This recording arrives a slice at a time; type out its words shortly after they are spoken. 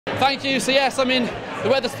Thank you. So yes, I mean, the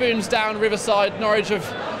Wetherspoon's down, Riverside. Norwich have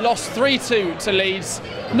lost 3-2 to Leeds.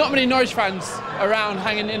 Not many Norwich fans around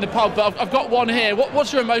hanging in the pub, but I've got one here.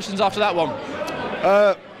 What's your emotions after that one?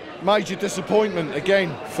 Major disappointment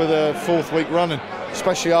again for the fourth week running,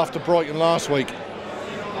 especially after Brighton last week.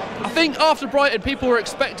 I think after Brighton, people were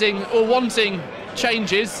expecting or wanting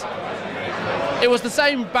changes. It was the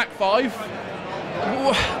same back five.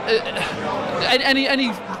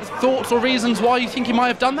 Any thoughts or reasons why you think he might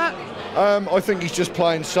have done that? I think he's just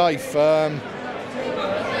playing safe.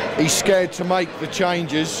 He's scared to make the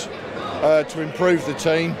changes to improve the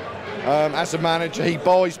team. As a manager, he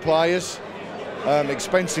buys players,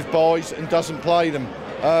 expensive buys, and doesn't play them.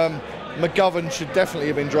 McGovern should definitely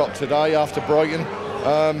have been dropped today after Brighton.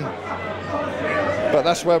 But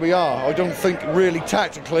that's where we are. I don't think really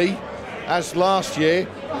tactically, as last year,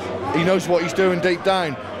 he knows what he's doing deep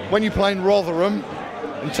down. When you're playing Rotherham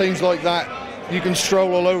and teams like that, you can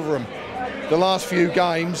stroll all over them. The last few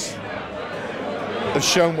games have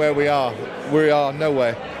shown where we are. We are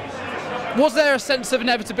nowhere. Was there a sense of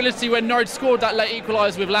inevitability when Norwich scored that late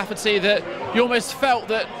equaliser with Lafferty that you almost felt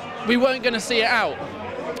that we weren't going to see it out?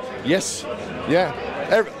 Yes, yeah.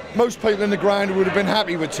 Most people in the ground would have been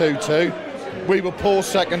happy with 2-2. We were poor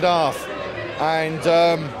second half, and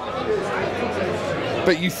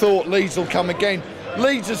but you thought Leeds will come again.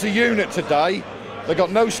 Leeds as a unit today, they got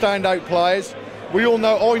no standout players. We all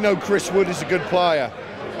know, I know Chris Wood is a good player,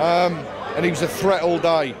 and he was a threat all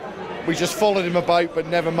day. We just followed him about but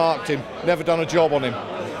never marked him, never done a job on him.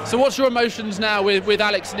 So what's your emotions now with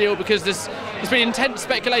Alex Neil? Because there's been intense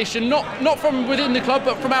speculation, not from within the club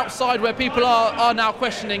but from outside, where people are now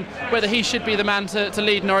questioning whether he should be the man to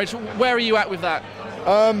lead Norwich. Where are you at with that?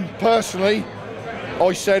 Personally,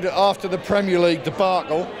 I said after the Premier League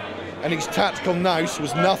debacle and his tactical nous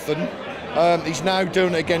was nothing, he's now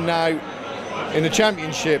doing it again now in the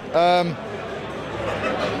Championship.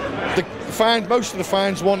 Most of the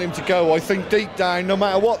fans want him to go. I think deep down, no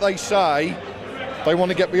matter what they say, they want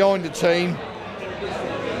to get behind the team,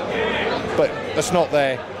 but that's not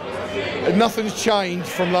there. And nothing's changed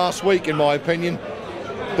from last week, in my opinion.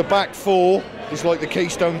 The back four is like the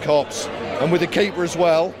Keystone Cops, and with the keeper as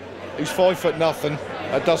well, who's 5'0",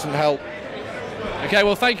 that doesn't help. Okay,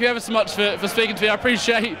 well, thank you ever so much for speaking to me. I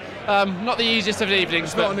appreciate not the easiest of evenings.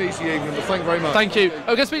 It's not an easy evening, but thank you very much. Thank you. I'm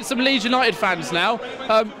going to speak to some Leeds United fans now.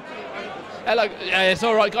 Hello, yeah, it's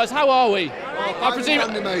all right, guys. How are we? I presume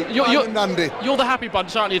you're the happy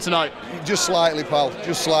bunch, aren't you, tonight? Just slightly, pal.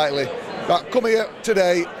 Just slightly. But come here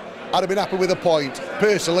today, I'd have been happy with a point.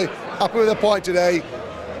 Personally, happy with a point today.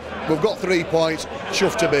 We've got 3 points.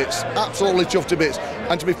 Chuffed to bits. Absolutely chuffed to bits.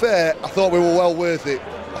 And to be fair, I thought we were well worth it.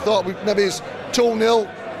 I thought maybe it's 2-0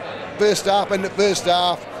 first half, end of first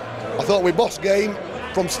half. I thought we bossed game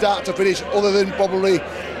from start to finish, other than probably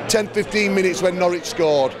 10-15 minutes when Norwich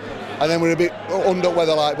scored. And then we're a bit under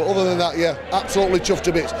weather like, but other than that, yeah, absolutely chuffed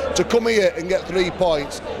to bits. To come here and get 3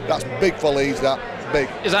 points, that's big for Leeds, that, big.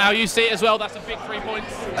 Is that how you see it as well? That's a big 3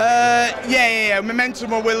 points? Yeah.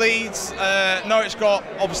 Momentum with Leeds. Norwich got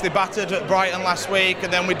obviously battered at Brighton last week,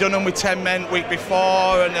 and then we done them with 10 men week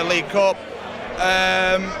before in the League Cup.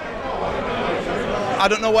 I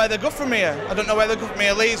don't know where they go from here.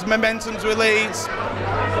 Leeds, momentum's with Leeds.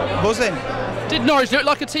 Buzzing. Did Norwich look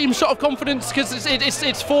like a team shot of confidence? Because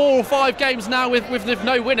it's 4 or 5 games now with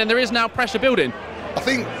no win, and there is now pressure building. I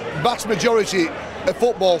think vast majority of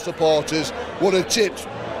football supporters would have tipped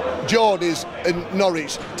Geordies and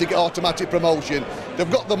Norwich to get automatic promotion. They've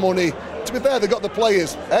got the money. To be fair, they've got the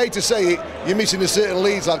players. I hate to say it, you're missing a certain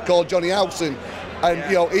Leeds lad called Johnny Howson, and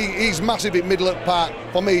you know he's massive at middle of the park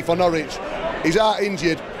for me, for Norwich. He's out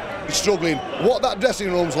injured, he's struggling. What that dressing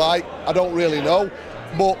room's like, I don't really know,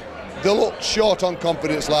 but they look short on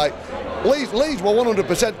confidence. Like Leeds were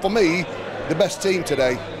 100% for me the best team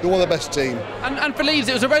today. They were the best team. And for Leeds,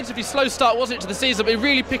 it was a relatively slow start, wasn't it, to the season? But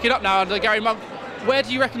really picking up now under Gary Monk. Where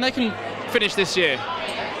do you reckon they can finish this year?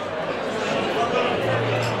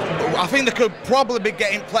 I think they could probably be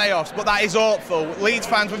getting playoffs, but that is hopeful. Leeds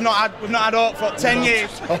fans, we've not had hope for 10 years,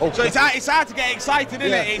 so it's hard to get excited,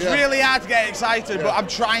 isn't it? It's really hard to get excited, but I'm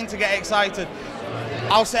trying to get excited.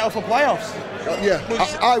 I'll settle for playoffs.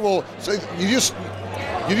 I will. So you just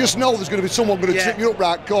know there's going to be someone going to trip you up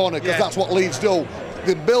right corner, because that's what Leeds do.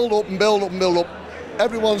 They build up and build up and build up.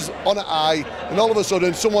 Everyone's on an eye, and all of a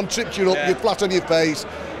sudden someone trips you up, you're flat on your face,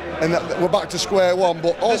 and we're back to square one.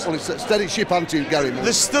 But hopefully it's a steady ship onto Gary.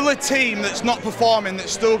 There's still a team that's not performing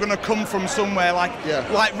that's still going to come from somewhere, like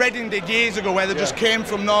Reading did years ago, where they just came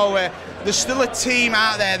from nowhere. There's still a team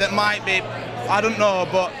out there that might be, I don't know,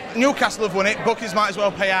 but Newcastle have won it. Bookies might as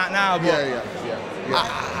well pay out now. But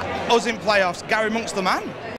us in playoffs, Gary Monk's the man.